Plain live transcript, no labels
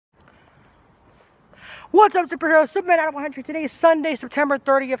What's up, superheroes? Superman out of 100. Today is Sunday, September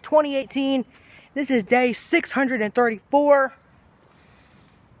 30th, 2018. This is day 634.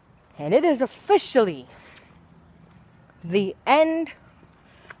 And it is officially the end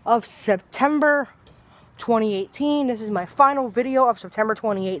of September 2018. This is my final video of September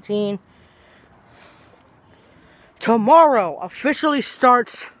 2018. Tomorrow officially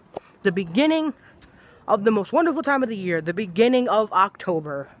starts the beginning of the most wonderful time of the year, the beginning of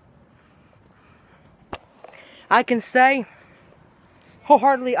October. I can say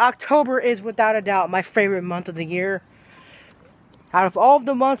wholeheartedly, October is without a doubt my favorite month of the year. Out of all of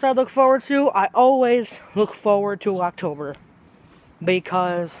the months I look forward to, I always look forward to October.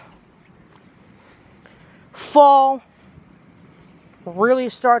 Because fall really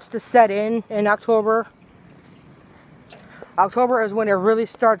starts to set in October. October is when it really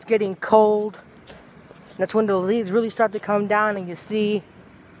starts getting cold. That's when the leaves really start to come down and you see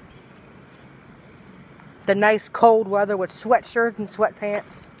the nice cold weather with sweatshirts and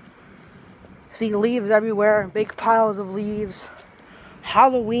sweatpants. See leaves everywhere, big piles of leaves.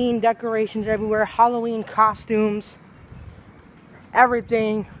 Halloween decorations everywhere, Halloween costumes.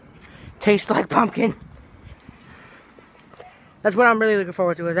 Everything tastes like pumpkin. That's what I'm really looking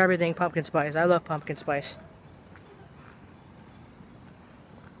forward to, is everything pumpkin spice. I love pumpkin spice.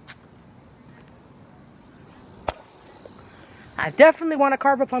 I definitely want to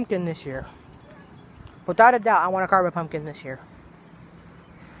carve a pumpkin this year. Without a doubt, I want to carve a pumpkin this year.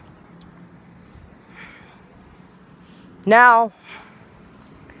 Now,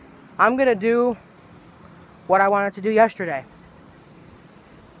 I'm going to do what I wanted to do yesterday.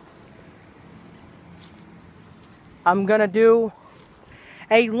 I'm going to do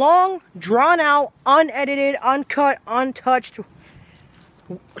a long, drawn-out, unedited, uncut, untouched,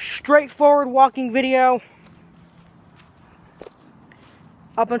 straightforward walking video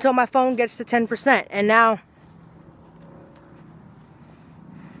up until my phone gets to 10%. And now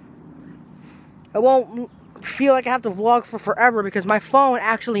I won't feel like I have to vlog for forever because my phone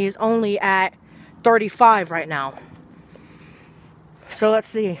actually is only at 35 right now. So let's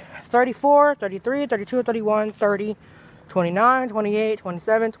see. 34, 33, 32, 31, 30, 29, 28,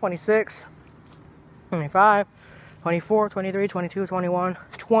 27, 26, 25, 24, 23, 22, 21,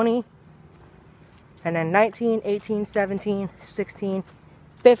 20, and then 19, 18, 17, 16,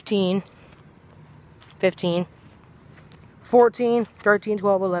 15, 14, 13,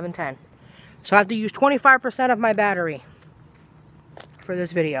 12, 11, 10. So I have to use 25% of my battery for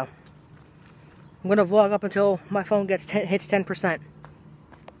this video. I'm going to vlog up until my phone hits 10%.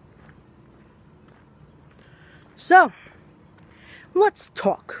 So, let's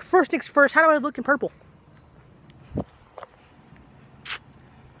talk. First things first, how do I look in purple?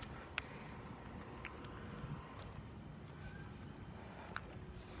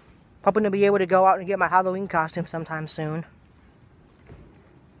 Hoping to be able to go out and get my Halloween costume sometime soon.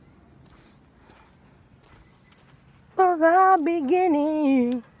 For the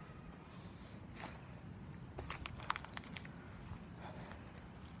beginning.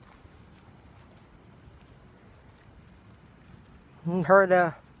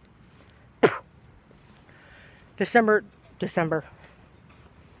 Heard December.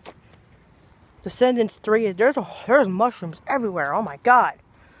 Descendants 3, there's mushrooms everywhere. Oh my god.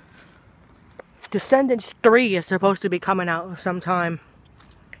 Descendants 3 is supposed to be coming out sometime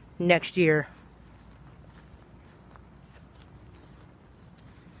next year.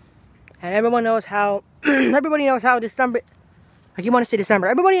 And everyone knows how, everybody knows how December, I keep wanting to say December.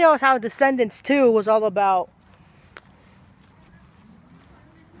 Everybody knows how Descendants 2 was all about.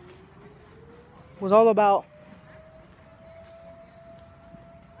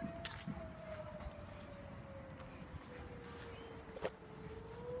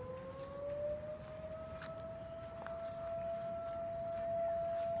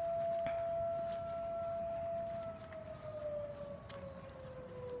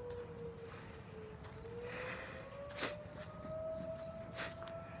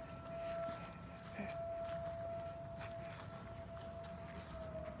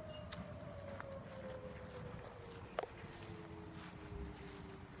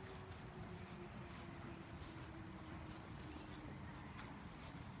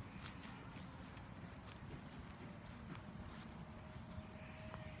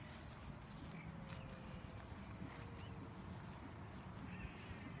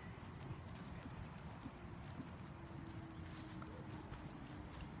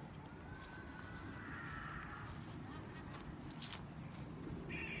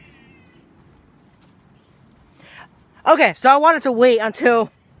 Okay, so I wanted to wait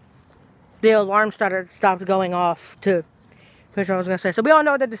until the alarm stopped going off to finish what I was going to say. So we all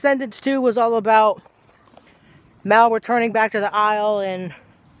know that Descendants 2 was all about Mal returning back to the aisle, and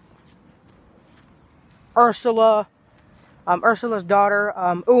Ursula's daughter,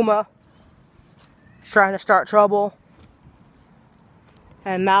 Uma, is trying to start trouble.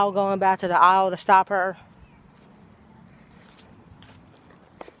 And Mal going back to the aisle to stop her.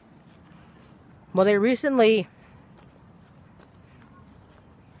 Well, they recently,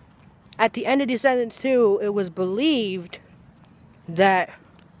 at the end of Descendants 2, it was believed that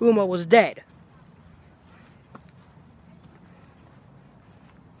Uma was dead.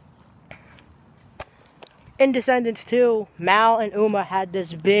 In Descendants 2, Mal and Uma had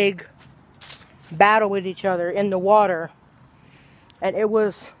this big battle with each other in the water. And it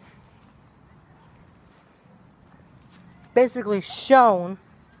was basically shown,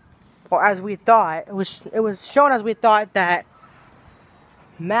 or as we thought, it was shown as we thought that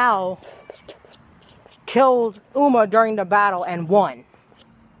Mal killed Uma during the battle and won.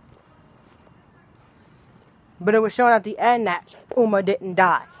 But it was shown at the end that Uma didn't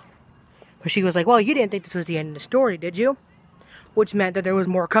die. But she was like, well, you didn't think this was the end of the story, did you? Which meant that there was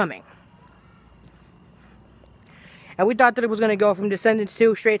more coming. And we thought that it was going to go from Descendants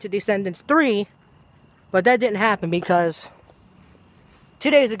 2 straight to Descendants 3. But that didn't happen because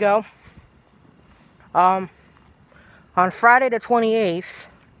 2 days ago, on Friday the 28th,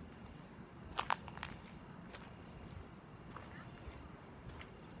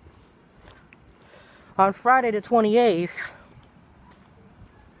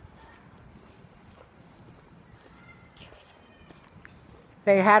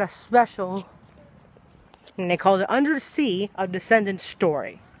 they had a special, and they called it Under the Sea, a Descendants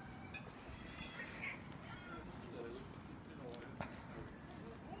story.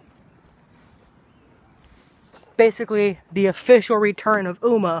 Basically, the official return of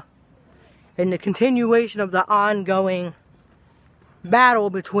Uma and the continuation of the ongoing battle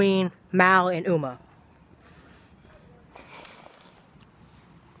between Mal and Uma.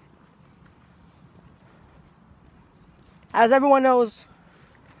 As everyone knows,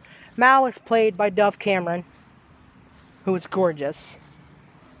 Mal is played by Dove Cameron, who is gorgeous.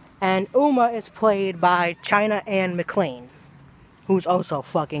 And Uma is played by China Ann McClain, who's also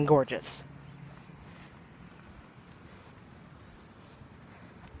fucking gorgeous.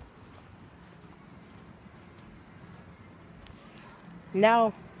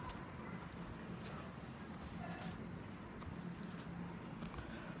 Now,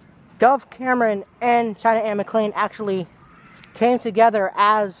 Dove Cameron and China Ann McClain actually came together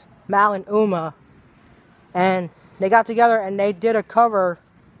as Mal and Uma, and they got together and they did a cover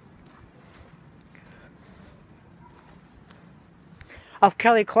of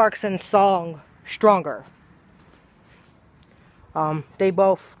Kelly Clarkson's song Stronger. They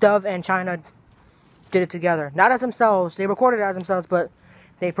both, Dove and China, did it together. Not as themselves, they recorded it as themselves, but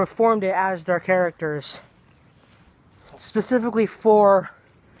they performed it as their characters, specifically for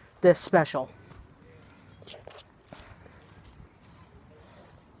this special.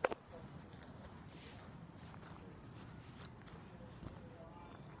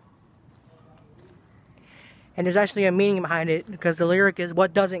 And there's actually a meaning behind it, because the lyric is,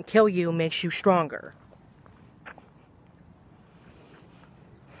 what doesn't kill you makes you stronger.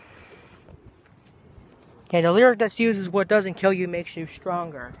 Okay, the lyric that's used is, what doesn't kill you makes you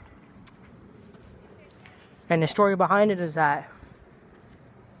stronger. And the story behind it is that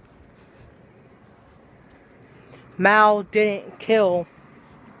Mal didn't kill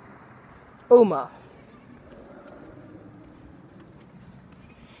Uma.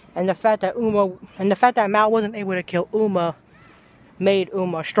 And the fact that Mal wasn't able to kill Uma made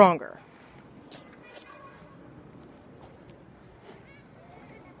Uma stronger.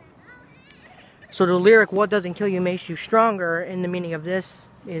 So the lyric, what doesn't kill you makes you stronger, in the meaning of this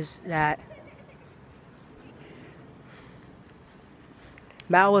is that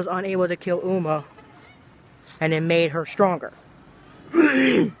Mal was unable to kill Uma, and it made her stronger.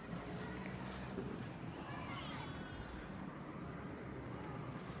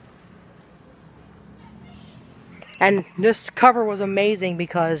 And this cover was amazing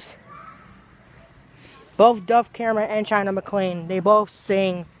because both Dove Cameron and China McClain, they both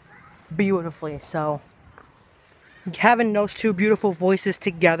sing beautifully. So having those two beautiful voices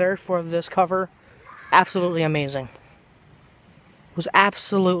together for this cover, absolutely amazing. It was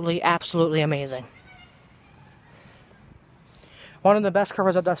absolutely amazing. One of the best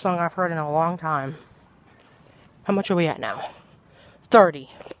covers of that song I've heard in a long time. How much are we at now? 30.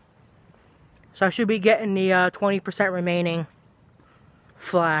 So I should be getting the 20% remaining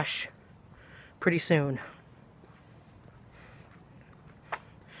flash pretty soon.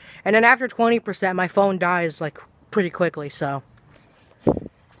 And then after 20%, my phone dies like pretty quickly, so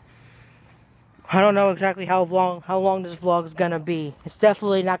I don't know exactly how long this vlog is gonna be. It's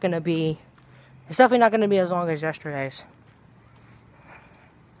definitely not gonna be as long as yesterday's.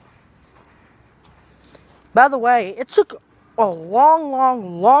 By the way, it took a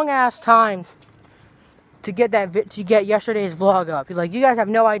long ass time to get yesterday's vlog up. Like, you guys have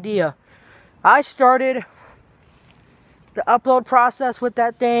no idea. I started the upload process with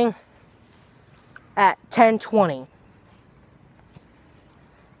that thing at 10:20.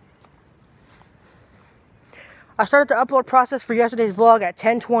 I started the upload process for yesterday's vlog at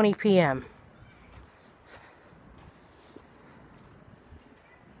 10:20 p.m.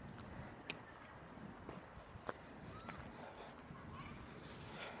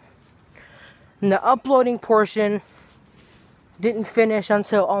 And the uploading portion didn't finish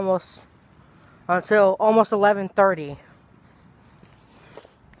until almost 11:30.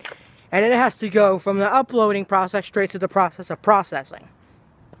 And then it has to go from the uploading process straight to the process of processing.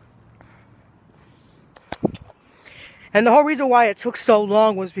 And the whole reason why it took so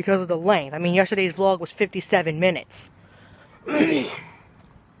long was because of the length. I mean, yesterday's vlog was 57 minutes.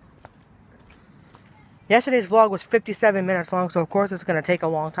 Yesterday's vlog was 57 minutes long, so of course it's going to take a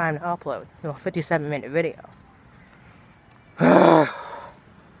long time to upload. You know, a 57-minute video.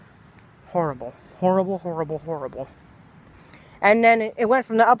 Horrible. Horrible. And then it went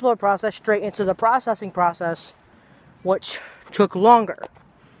from the upload process straight into the processing process, which took longer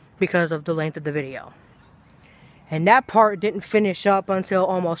because of the length of the video. And that part didn't finish up until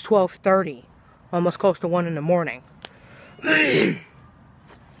almost 12:30, almost close to 1 in the morning. The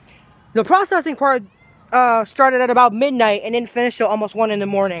processing part started at about midnight and then finished till almost 1 in the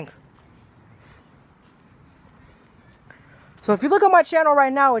morning. So if you look at my channel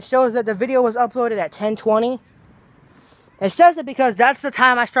right now, it shows that the video was uploaded at 10:20. It says it because that's the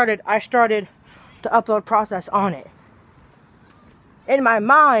time I started the upload process on it. In my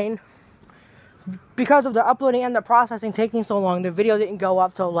mind, because of the uploading and the processing taking so long, the video didn't go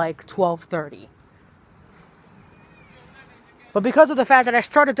up till like 12:30. But because of the fact that I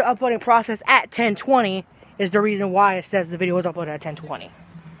started the uploading process at 10:20 is the reason why it says the video was uploaded at 10:20.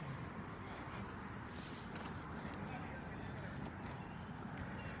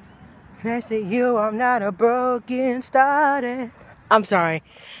 Next to you, I'm not a broken started. I'm sorry.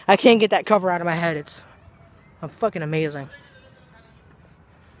 I can't get that cover out of my head. I'm fucking amazing.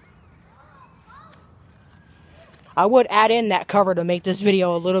 I would add in that cover to make this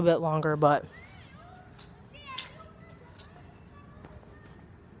video a little bit longer, but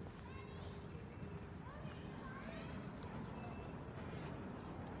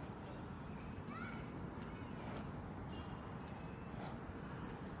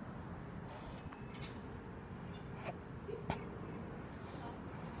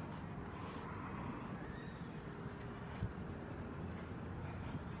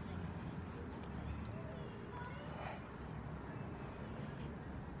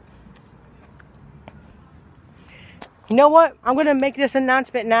you know what? I'm going to make this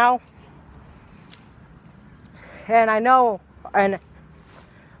announcement now. And I know, and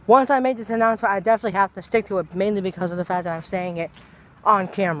once I make this announcement, I definitely have to stick to it, mainly because of the fact that I'm saying it on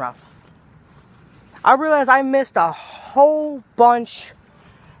camera. I realized I missed a whole bunch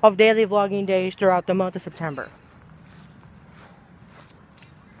of daily vlogging days throughout the month of September.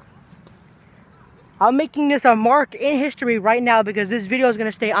 I'm making this a mark in history right now because this video is going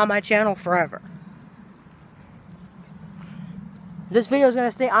to stay on my channel forever. This video is going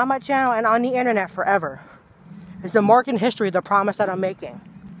to stay on my channel and on the internet forever. It's a mark in history, the promise that I'm making.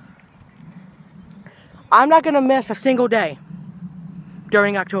 I'm not going to miss a single day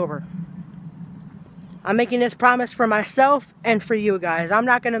during October. I'm making this promise for myself and for you guys. I'm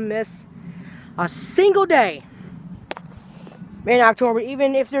not going to miss a single day in October,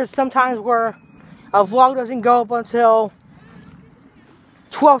 even if there's some times where a vlog doesn't go up until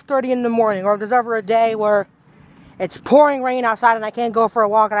 12:30 in the morning, or if there's ever a day where it's pouring rain outside and I can't go for a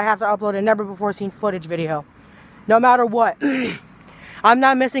walk and I have to upload a never before seen footage video. No matter what, I'm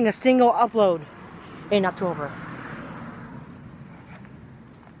not missing a single upload in October.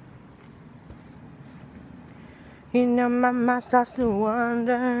 You know, my mind starts to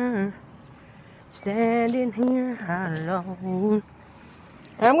wonder, standing here alone.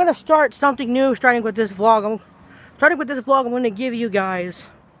 And I'm going to start something new starting with this vlog. I'm going to give you guys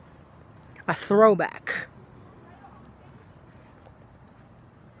a throwback.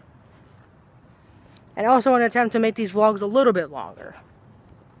 And also an attempt to make these vlogs a little bit longer.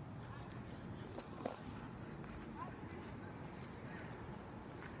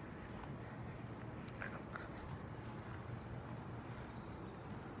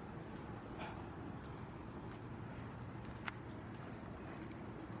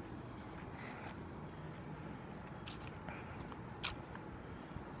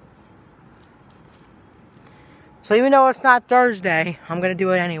 So even though it's not Thursday, I'm going to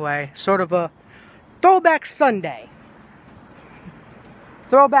do it anyway. Sort of a throwback Sunday.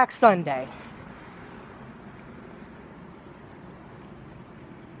 Throwback Sunday.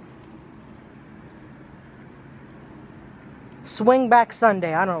 Swing back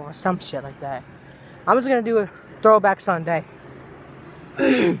Sunday. I don't know, some shit like that. I'm just going to do a throwback Sunday.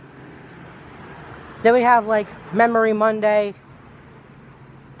 Then we have like Memory Monday,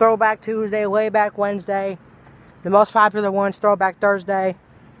 Throwback Tuesday, Layback Wednesday. The most popular ones, Throwback Thursday,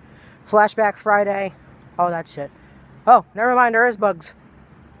 Flashback Friday, all that shit. Oh, never mind, there is bugs.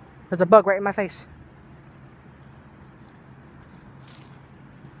 There's a bug right in my face.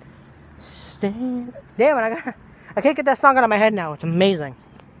 Damn it, I can't get that song out of my head now. It's amazing.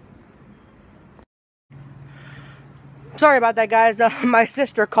 Sorry about that, guys. My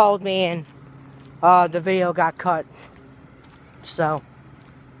sister called me and the video got cut. So,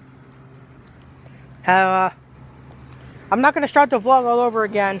 I'm not going to start the vlog all over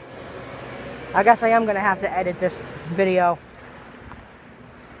again. I guess I am going to have to edit this video.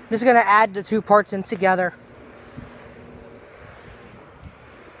 I'm just going to add the two parts in together.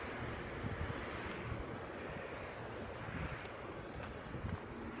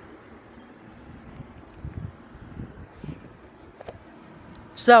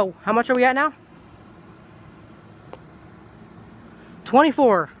 So, how much are we at now?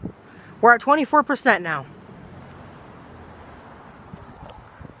 24. We're at 24% now.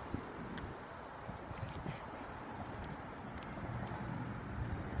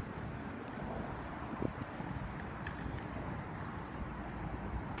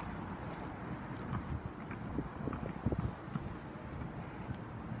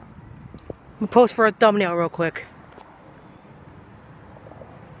 I'm gonna post for a thumbnail real quick.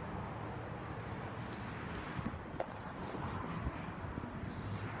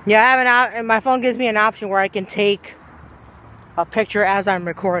 Yeah, I have and my phone gives me an option where I can take a picture as I'm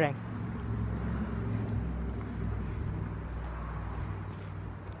recording.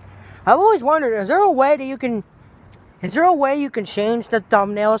 I've always wondered, is there a way that you can change the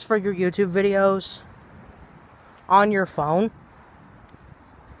thumbnails for your YouTube videos on your phone?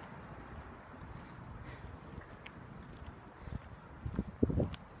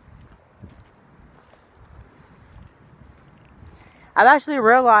 I've actually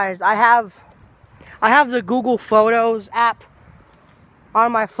realized I have the Google Photos app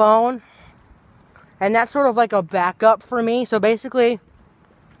on my phone, and that's sort of like a backup for me. So basically,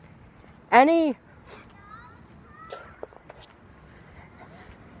 any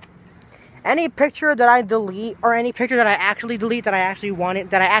picture that I delete, or any picture that I actually delete, that I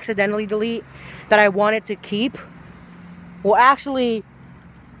accidentally delete, that I wanted to keep, will actually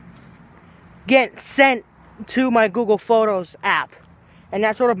get sent to my Google Photos app. And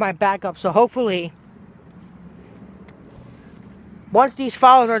that's sort of my backup. So hopefully, once these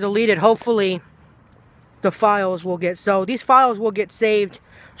files are deleted, hopefully these files will get saved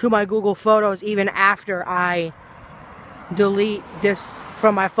to my Google Photos even after I delete this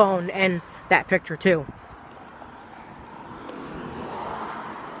from my phone and that picture too.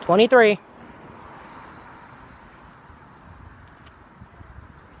 23.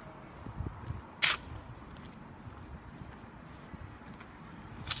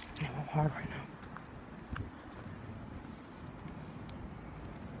 Hard right now.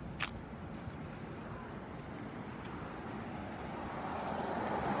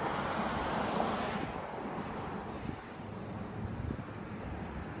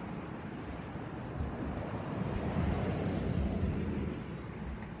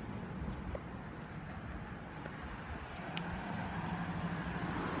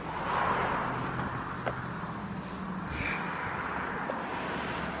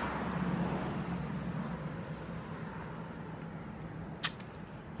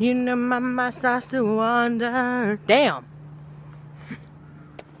 You know my mind starts to wander. Damn.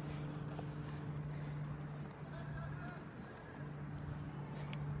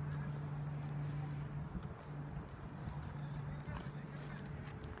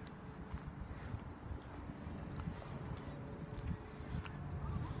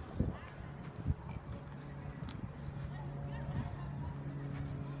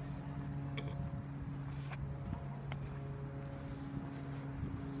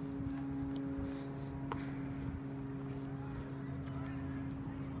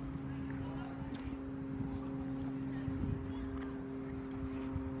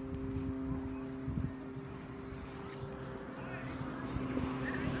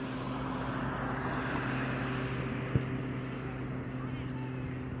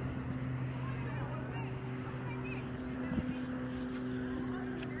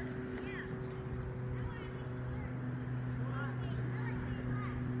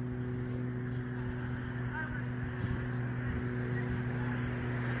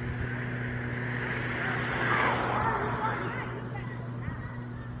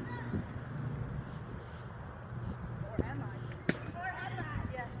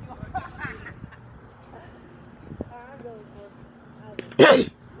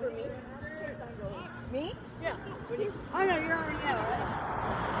 Me? Yeah. Oh no, you're already out.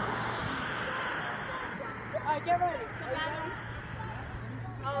 Alright, get ready.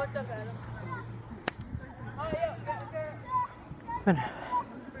 Oh, what's up, Adam? Oh, yeah, okay.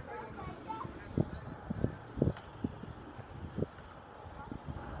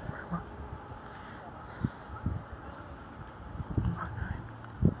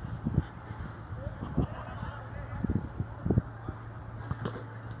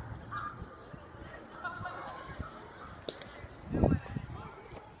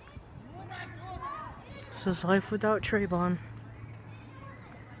 This is life without Trayvon.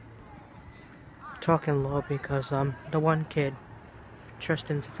 Talking low because the one kid,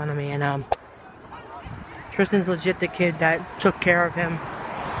 Tristan's in front of me, and Tristan's legit the kid that took care of him.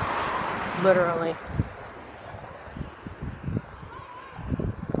 Literally.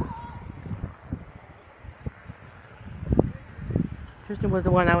 Tristan was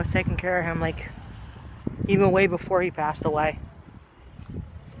the one that was taking care of him, like, even way before he passed away.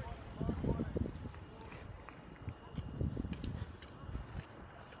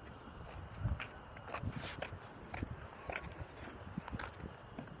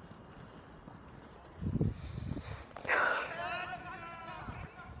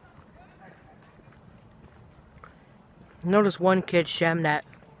 Notice one kid, Shem, that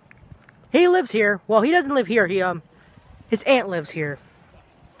he lives here. Well, he doesn't live here. His aunt lives here.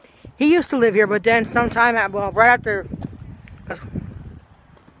 He used to live here, but then sometime right after,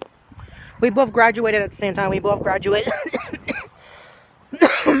 we both graduated at the same time. We both graduated.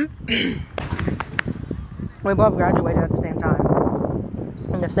 We both graduated at the same time.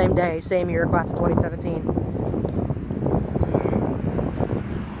 On the same day, same year, class of 2017.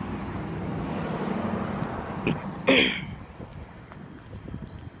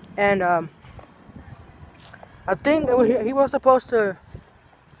 And I think he was supposed to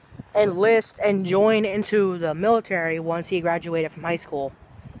enlist and join into the military once he graduated from high school.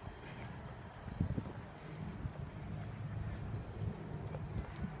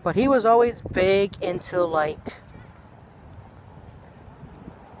 But he was always big into, like,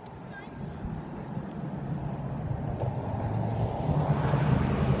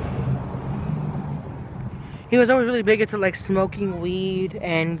 he was always really big into, like, smoking weed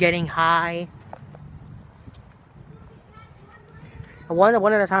and getting high. One of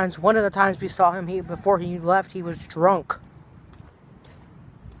the times we saw him, before he left, he was drunk.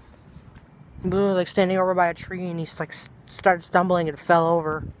 He was like standing over by a tree, and he's like started stumbling and fell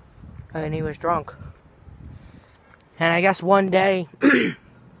over, and he was drunk. And I guess one day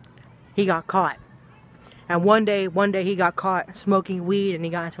he got caught. And one day he got caught smoking weed, and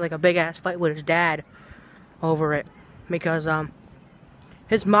he got into like a big ass fight with his dad over it, because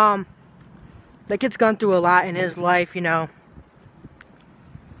his mom, the kid's gone through a lot in his life, you know.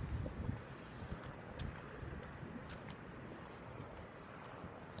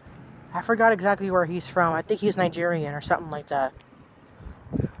 I forgot exactly where he's from. I think he's Nigerian or something like that.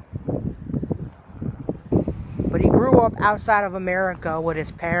 But he grew up outside of America with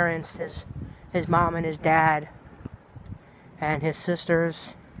his parents, his mom and his dad, and his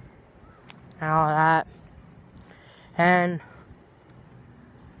sisters, and all that. And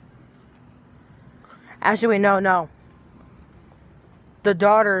actually, no.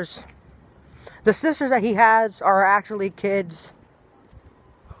 The sisters that he has are actually kids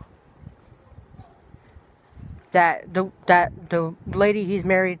that the lady he's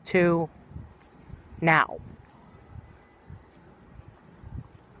married to now.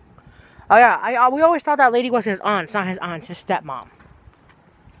 Oh yeah, we always thought that lady was his aunt. It's not his aunt, it's his stepmom.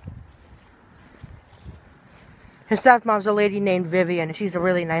 His stepmom's a lady named Vivian, and she's a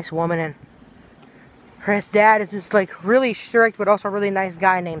really nice woman, and his dad is this like really strict but also really nice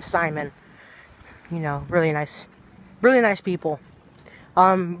guy named Simon. You know, really nice people.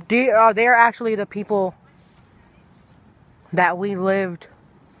 They are actually the people that we lived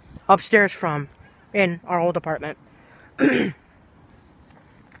upstairs from in our old apartment. And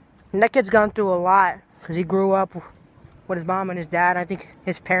that kid's gone through a lot because he grew up with his mom and his dad. I think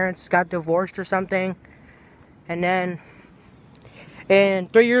his parents got divorced or something. And then, 3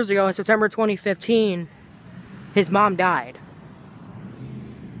 years ago, in September 2015, his mom died.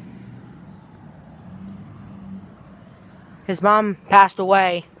 His mom passed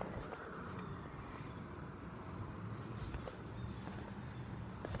away.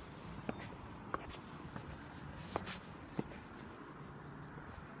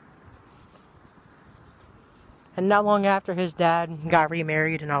 And not long after, his dad got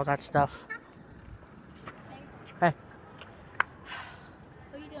remarried and all that stuff. Hey.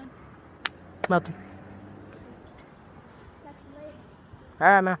 What are you doing? Nothing.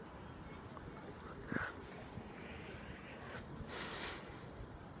 Alright, man.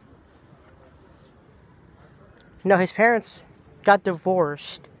 No, his parents got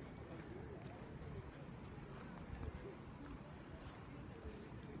divorced.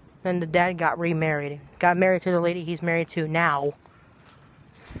 Then the dad got remarried. Got married to the lady he's married to now.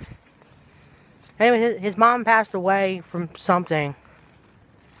 Anyway, his mom passed away from something.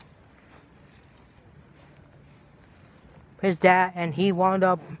 His dad, and he wound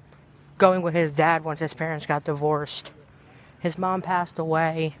up going with his dad once his parents got divorced. His mom passed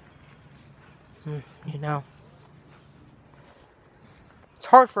away. You know. It's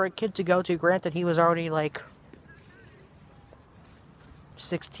hard for a kid to go to. Granted, he was already like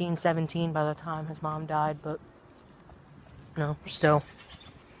 16, 17 by the time his mom died, but no, still.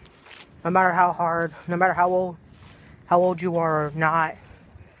 No matter how hard, no matter how old you are or not,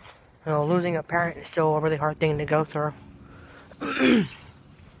 you know, losing a parent is still a really hard thing to go through.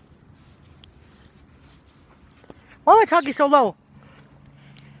 Why am I talking so low?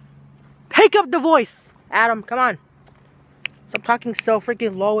 Pick up the voice, Adam. Come on. Stop talking so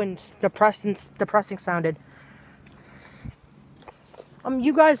freaking low and depressing sounded.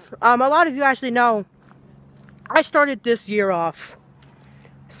 You guys, a lot of you actually know, I started this year off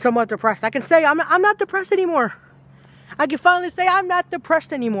somewhat depressed. I can say I'm not depressed anymore. I can finally say I'm not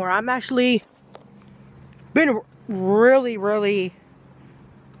depressed anymore. I'm actually been really, really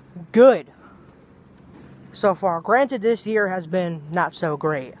good so far. Granted, this year has been not so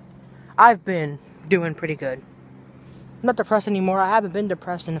great. I've been doing pretty good. I'm not depressed anymore. I haven't been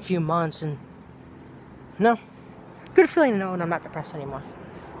depressed in a few months, and no. Good feeling to know I'm not depressed anymore.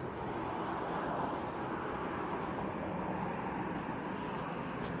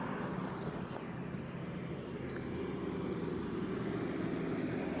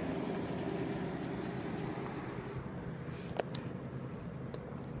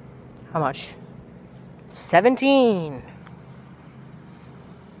 How much? 17.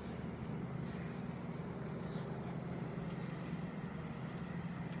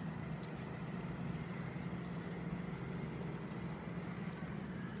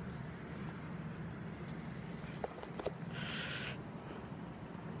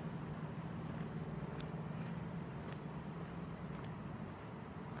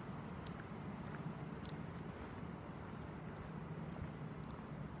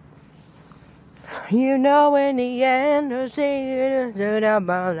 You know, in the end, the secret is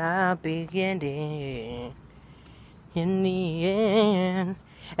about our beginning. In the end.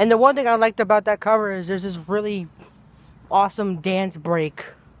 And the one thing I liked about that cover is there's this really awesome dance break.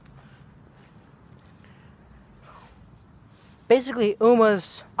 Basically,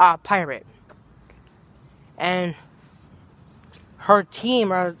 Uma's a pirate. And her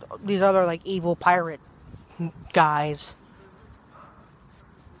team are these other, like, evil pirate guys.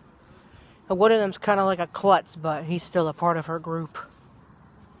 One of them's kind of like a klutz, but he's still a part of her group.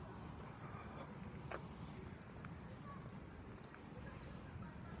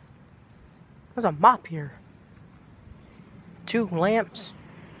 There's a mop here. 2 lamps.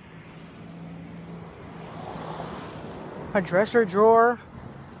 A dresser drawer.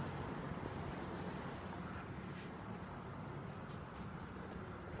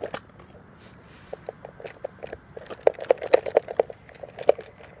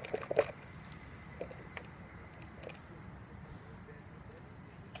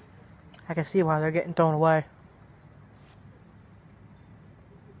 I can see why they're getting thrown away.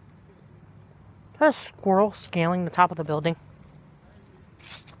 Is that a squirrel scaling the top of the building?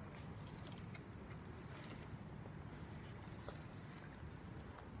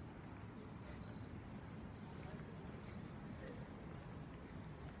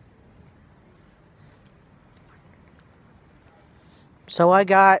 So I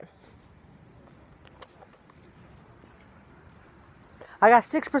got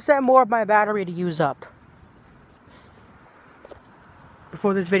 6% more of my battery to use up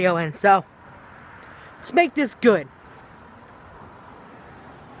before this video ends. So let's make this good.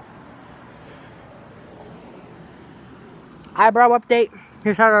 Eyebrow update.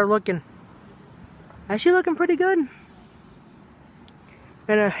 Here's how they're looking. Actually looking pretty good.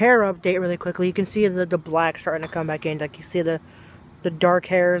 And a hair update really quickly. You can see the black starting to come back in. Like you see the dark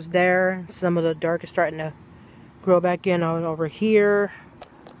hairs there. Some of the dark is starting to grow back in over here.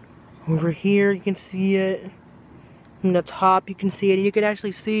 Over here you can see it. In the top you can see it. And you can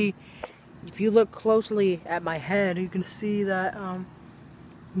actually see, if you look closely at my head, you can see that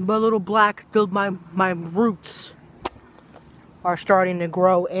the little black filled my roots are starting to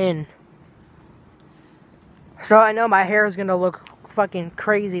grow in. So I know my hair is gonna look fucking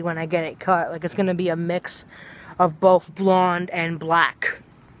crazy when I get it cut. Like it's gonna be a mix of both blonde and black.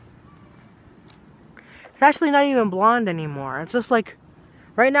 It's actually not even blonde anymore. It's just like,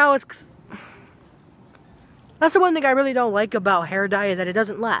 right now it's... That's the one thing I really don't like about hair dye, is that it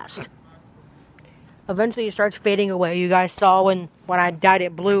doesn't last. Eventually it starts fading away. You guys saw when I dyed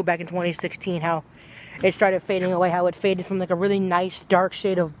it blue back in 2016 how it started fading away, how it faded from like a really nice dark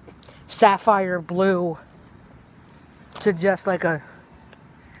shade of sapphire blue to just like a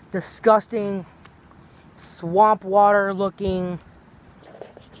disgusting swamp water looking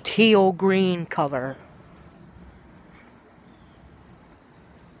teal green color.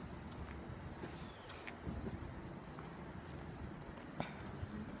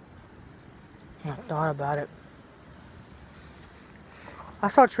 I thought about it. I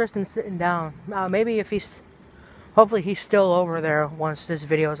saw Tristan sitting down. Maybe if hopefully he's still over there once this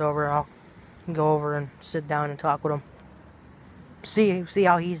video is over. I'll go over and sit down and talk with him. See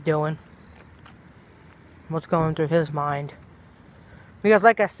how he's doing. What's going through his mind. Because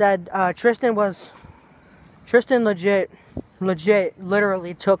like I said, Tristan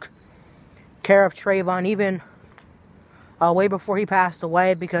literally took care of Trayvon even way before he passed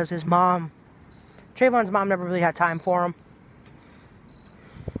away, because Trayvon's mom never really had time for him.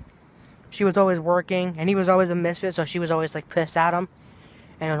 She was always working, and he was always a misfit, so she was always like pissed at him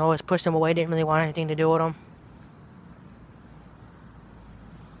and always pushed him away, didn't really want anything to do with him.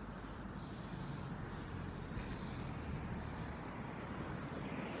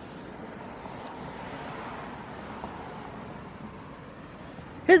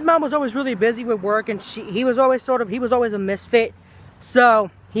 His mom was always really busy with work, and he was always a misfit.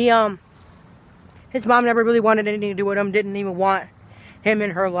 So his mom never really wanted anything to do with him, didn't even want him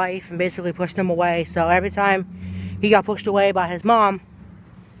in her life, and basically pushed him away. So every time he got pushed away by his mom,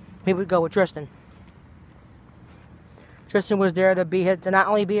 he would go with Tristan. Tristan was there to not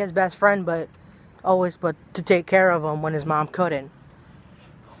only be his best friend, but to take care of him when his mom couldn't.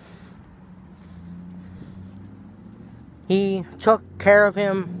 He took care of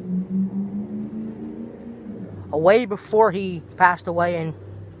him way before he passed away, and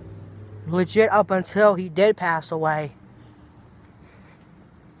legit up until he did pass away.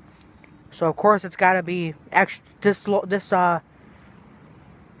 So of course it's got to be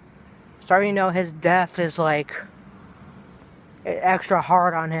sorry, you know, his death is like extra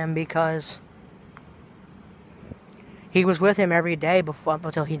hard on him, because he was with him every day up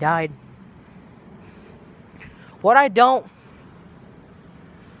until he died. What I don't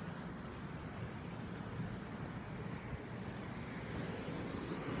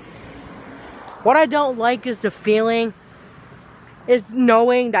like is the feeling, is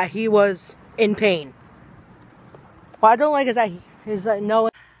knowing that he was in pain. What I don't like is that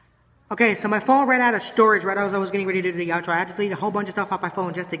knowing. Okay, so my phone ran out of storage right as I was getting ready to do the outro. I had to delete a whole bunch of stuff off my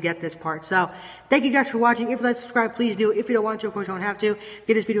phone just to get this part. So, thank you guys for watching. If you'd like to subscribe, please do. If you don't want to, of course you don't have to.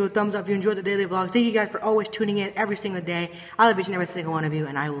 Give this video a thumbs up if you enjoyed the daily vlog. Thank you guys for always tuning in every single day. I love each and every single one of you,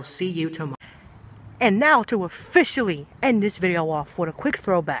 and I will see you tomorrow. And now, to officially end this video off with a quick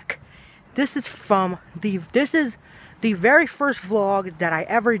throwback. This is the very first vlog that I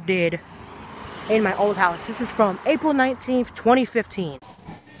ever did in my old house. This is from April 19th, 2015.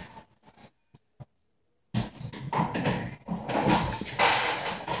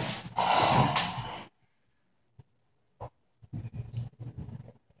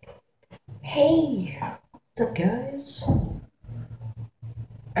 Hey, what's up guys?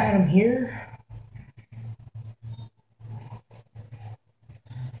 Adam here.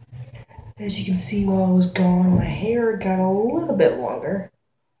 As you can see, while I was gone, my hair got a little bit longer.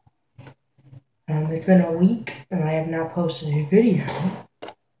 It's been a week, and I have not posted a video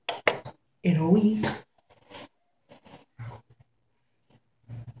in a week.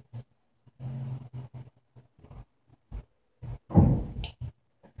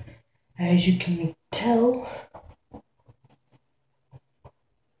 As you can tell,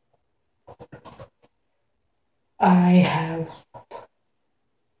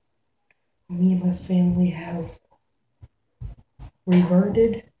 me and my family have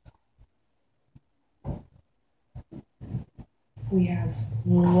reverted. We have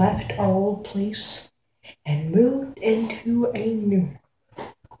left our old place and moved into a new one.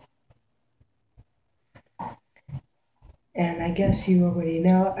 And I guess you already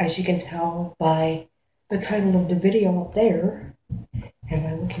know, as you can tell by the title of the video up there, and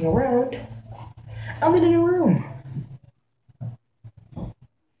by looking around, I'm in a new room.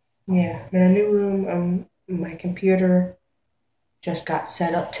 Yeah, I'm in a new room. My computer just got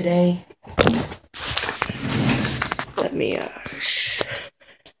set up today. Let me,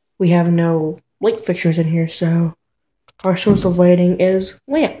 we have no light fixtures in here, so our source of lighting is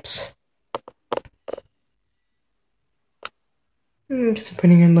lamps. Just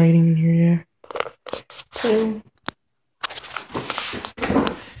putting in lighting in here, yeah. So,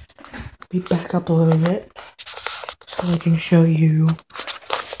 be back up a little bit so I can show you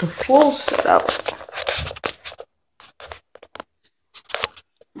the full setup.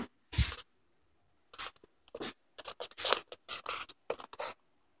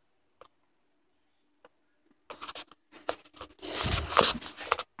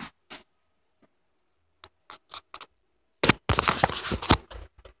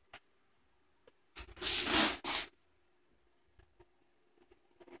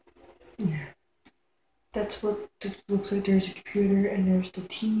 Yeah. That's what it looks like. There's a computer and there's the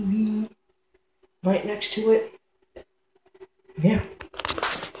TV right next to it. Yeah.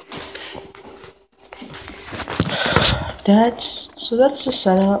 That's the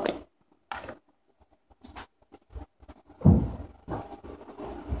setup.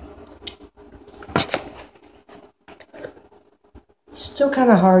 Still kind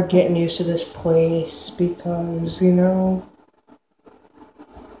of hard getting used to this place because, you know,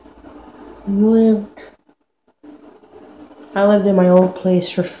 I lived in my old place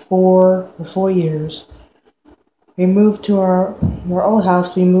for 4 years. We moved to our old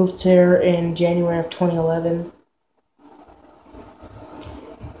house. We moved there in January of 2011.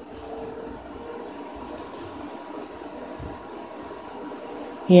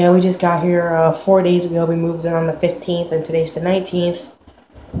 Yeah, we just got here 4 days ago. We moved in on the 15th, and today's the 19th.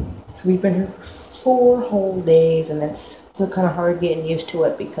 So we've been here for 4 whole days, and it's still kind of hard getting used to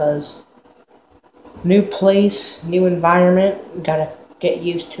it because new place, new environment, gotta get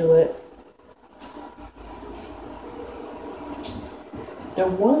used to it. The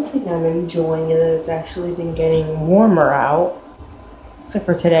one thing I'm enjoying is it's actually been getting warmer out. Except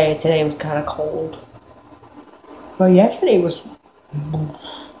for today. Today was kind of cold. But yesterday was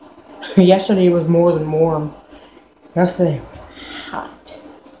more than warm. Yesterday was hot.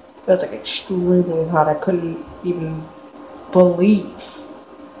 It was like extremely hot. I couldn't even believe.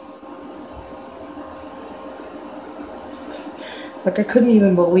 Like I couldn't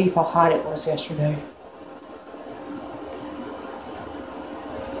even believe how hot it was yesterday.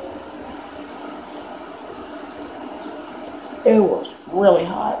 It was really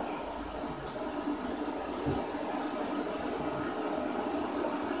hot.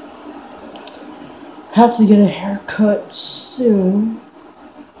 Have to get a haircut soon.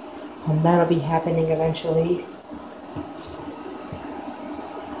 And that'll be happening eventually.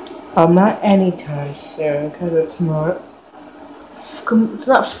 Not anytime soon, because it's not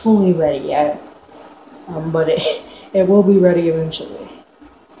fully ready yet. But it will be ready eventually.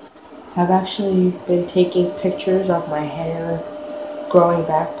 I've actually been taking pictures of my hair growing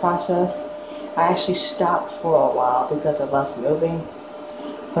back process. I actually stopped for a while because of us moving,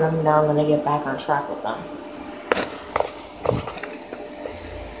 but I'm now going to get back on track with them.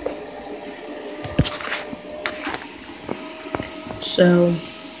 So,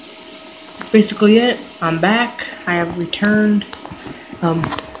 that's basically it. I'm back. I have returned.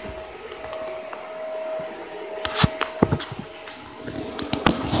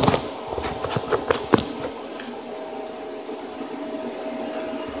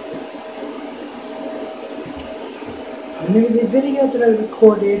 There was a video that I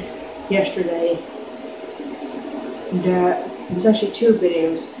recorded yesterday that was actually 2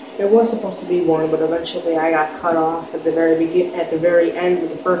 videos. There was supposed to be one, but eventually I got cut off at the very end of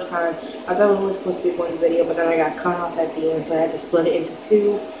the first time. I thought it was supposed to be 1 video, but then I got cut off at the end, so I had to split it into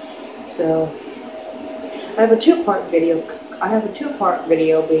 2. So I have a 2-part video. I have a 2-part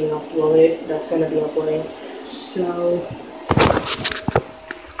video being uploaded. That's going to be uploading. So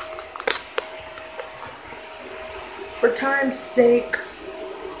for time's sake,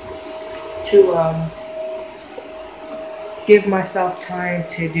 to give myself time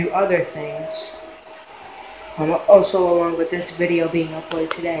to do other things, also along with this video being uploaded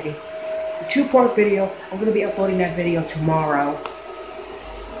today, the 2-part video, I'm going to be uploading that video tomorrow.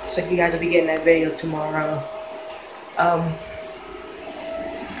 So you guys will be getting that video tomorrow.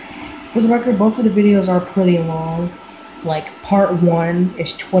 For the record, both of the videos are pretty long. Like, part 1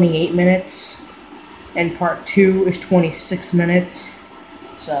 is 28 minutes. And part 2 is 26 minutes.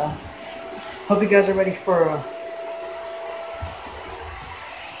 So, hope you guys are ready for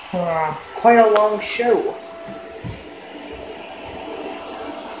quite a long show.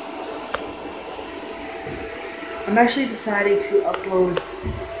 I'm actually deciding to upload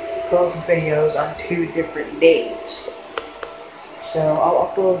both videos on 2 different days. So, I'll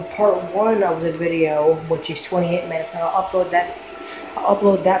upload part 1 of the video, which is 28 minutes, and I'll upload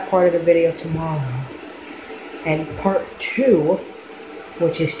that part of the video tomorrow. And part 2,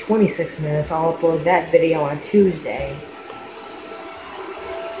 which is 26 minutes, I'll upload that video on Tuesday.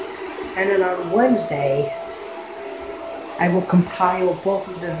 And then on Wednesday, I will compile both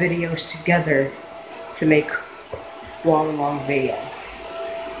of the videos together to make long video.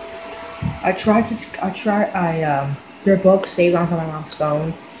 They're both saved onto my mom's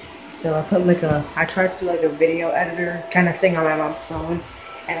phone. So I put I tried to do like a video editor kind of thing on my mom's phone,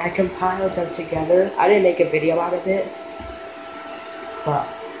 and I compiled them together. I didn't make a video out of it, but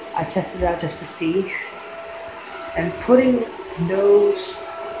I tested it out just to see. And putting those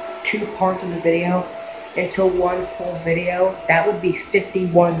 2 parts of the video into one full video, that would be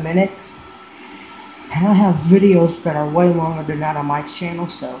 51 minutes. And I have videos that are way longer than that on my channel,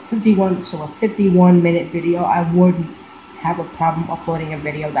 so a 51-minute video, I wouldn't have a problem uploading a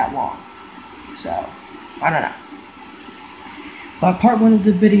video that long. So, I don't know. But part 1 of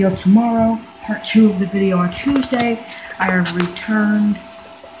the video tomorrow, part 2 of the video on Tuesday. I have returned,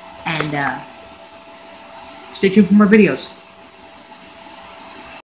 and stay tuned for more videos.